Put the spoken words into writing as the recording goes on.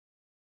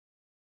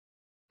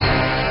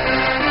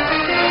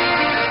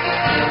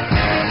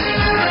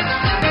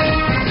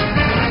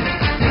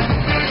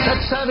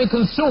tech-savvy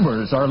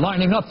consumers are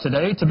lining up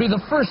today to be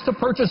the first to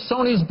purchase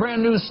Sony's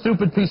brand new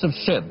stupid piece of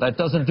shit that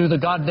doesn't do the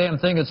goddamn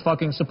thing it's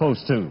fucking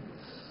supposed to.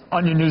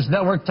 Onion News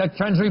Network Tech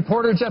Trends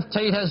reporter Jeff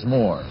Tate has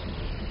more.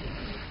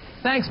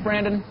 Thanks,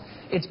 Brandon.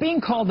 It's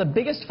being called the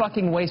biggest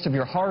fucking waste of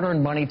your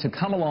hard-earned money to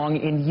come along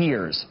in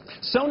years.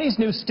 Sony's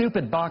new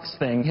stupid box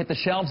thing hit the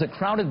shelves at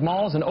crowded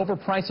malls and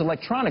overpriced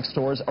electronics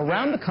stores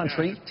around the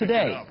country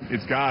today.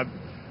 It's got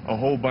a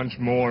whole bunch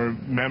more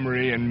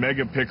memory and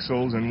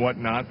megapixels and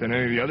whatnot than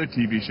any of the other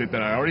TV shit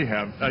that I already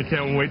have. I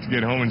can't wait to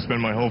get home and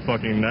spend my whole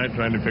fucking night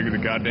trying to figure the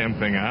goddamn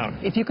thing out.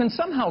 If you can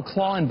somehow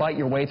claw and bite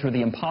your way through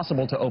the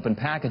impossible-to-open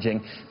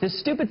packaging, this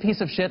stupid piece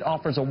of shit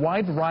offers a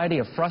wide variety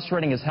of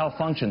frustrating-as-hell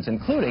functions,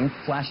 including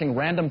flashing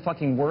random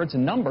fucking words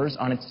and numbers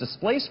on its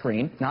display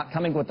screen, not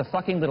coming with the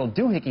fucking little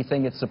doohickey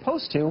thing it's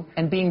supposed to,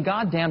 and being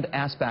goddamned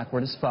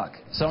ass-backward as fuck.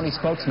 Sony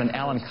spokesman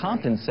Alan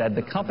Compton said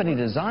the company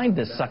designed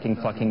this sucking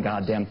fucking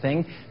goddamn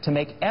thing to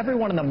make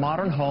everyone in the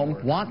modern home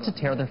want to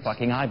tear their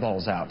fucking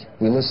eyeballs out.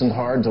 We listened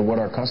hard to what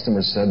our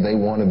customers said they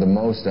wanted the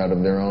most out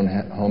of their own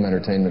home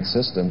entertainment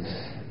system,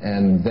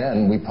 and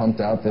then we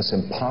pumped out this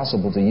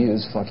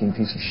impossible-to-use fucking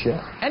piece of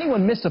shit.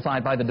 Anyone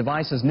mystified by the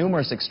device's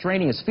numerous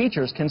extraneous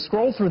features can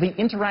scroll through the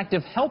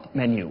interactive help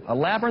menu, a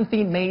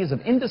labyrinthine maze of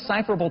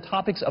indecipherable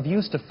topics of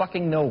use to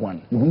fucking no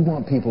one. We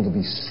want people to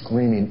be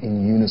screaming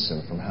in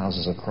unison from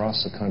houses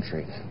across the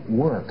country.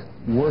 Work,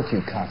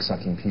 you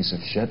cocksucking piece of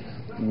shit.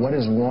 What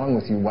is wrong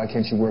with you? Why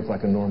can't you work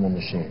like a normal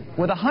machine?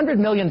 With a $100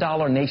 million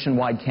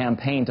nationwide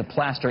campaign to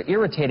plaster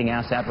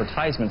irritating-ass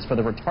advertisements for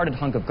the retarded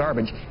hunk of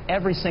garbage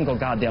every single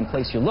goddamn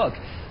place you look,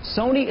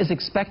 Sony is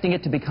expecting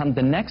it to become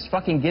the next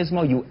fucking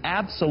gizmo you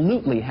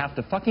absolutely have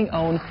to fucking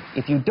own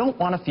if you don't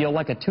want to feel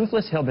like a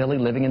toothless hillbilly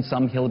living in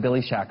some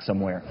hillbilly shack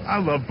somewhere. I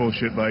love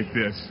bullshit like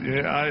this.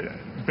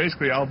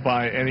 Basically, I'll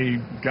buy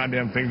any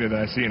goddamn thing that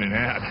I see in an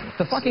ad.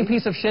 The fucking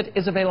piece of shit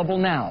is available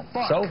now.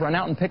 So run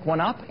out and pick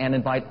one up and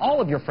invite all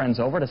of your friends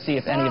over to see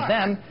if any of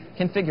them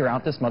can figure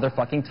out this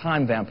motherfucking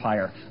time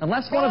vampire.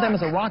 Unless one of them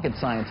is a rocket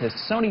scientist,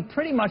 Sony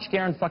pretty much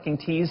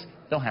guarantees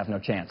they'll have no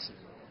chance.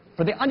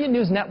 For the Onion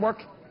News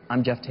Network,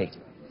 I'm Jeff Tate.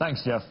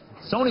 Thanks, Jeff.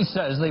 Sony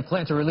says they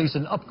plan to release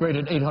an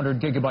upgraded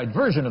 800-gigabyte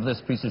version of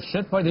this piece of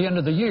shit by the end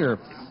of the year,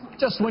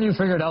 just when you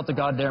figured out the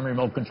goddamn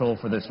remote control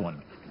for this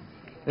one.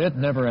 It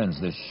never ends,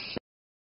 this shit.